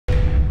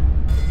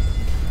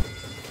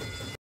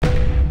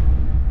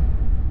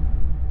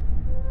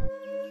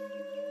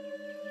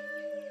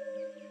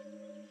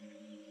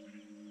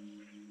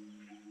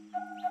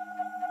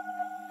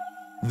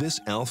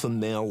This alpha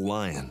male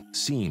lion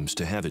seems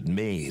to have it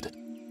made.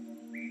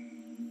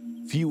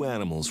 Few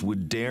animals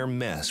would dare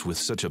mess with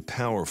such a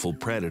powerful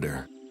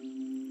predator.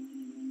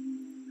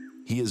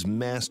 He is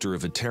master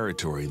of a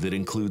territory that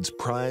includes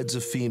prides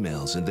of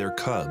females and their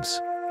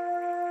cubs.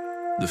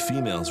 The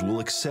females will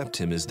accept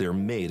him as their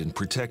mate and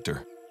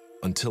protector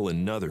until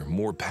another,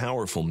 more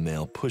powerful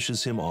male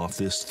pushes him off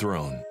this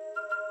throne.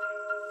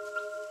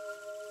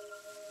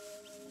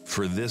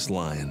 For this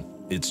lion,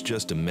 it's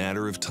just a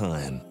matter of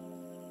time.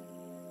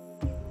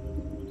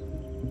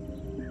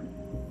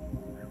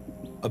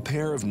 A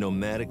pair of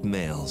nomadic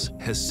males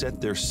has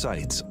set their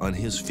sights on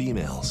his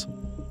females.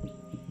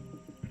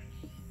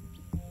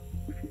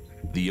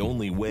 The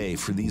only way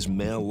for these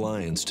male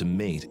lions to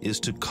mate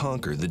is to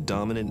conquer the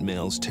dominant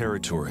male's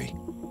territory.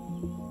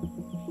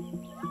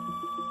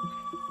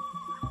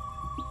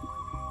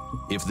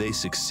 If they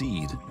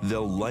succeed,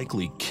 they'll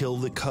likely kill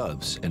the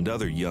cubs and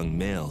other young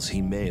males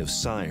he may have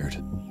sired.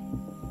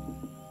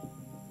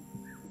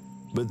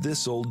 But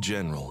this old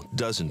general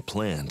doesn't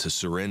plan to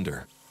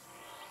surrender.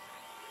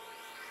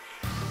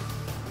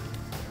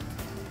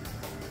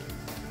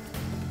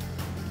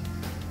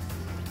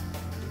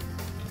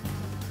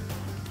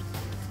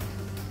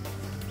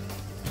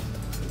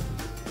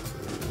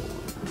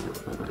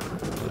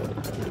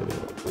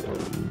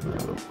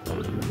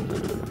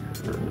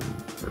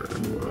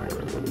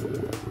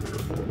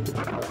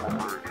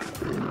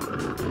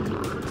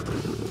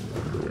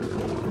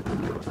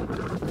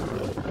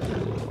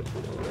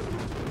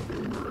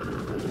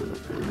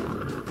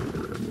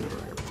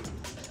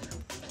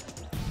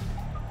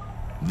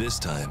 This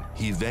time,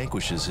 he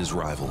vanquishes his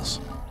rivals.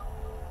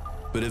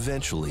 But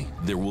eventually,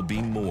 there will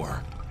be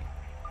more.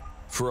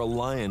 For a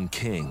lion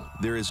king,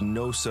 there is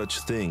no such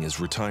thing as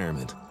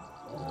retirement.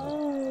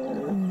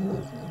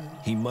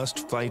 He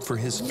must fight for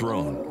his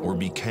throne or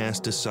be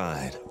cast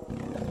aside.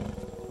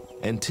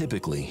 And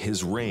typically,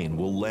 his reign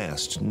will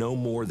last no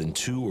more than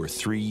 2 or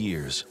 3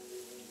 years.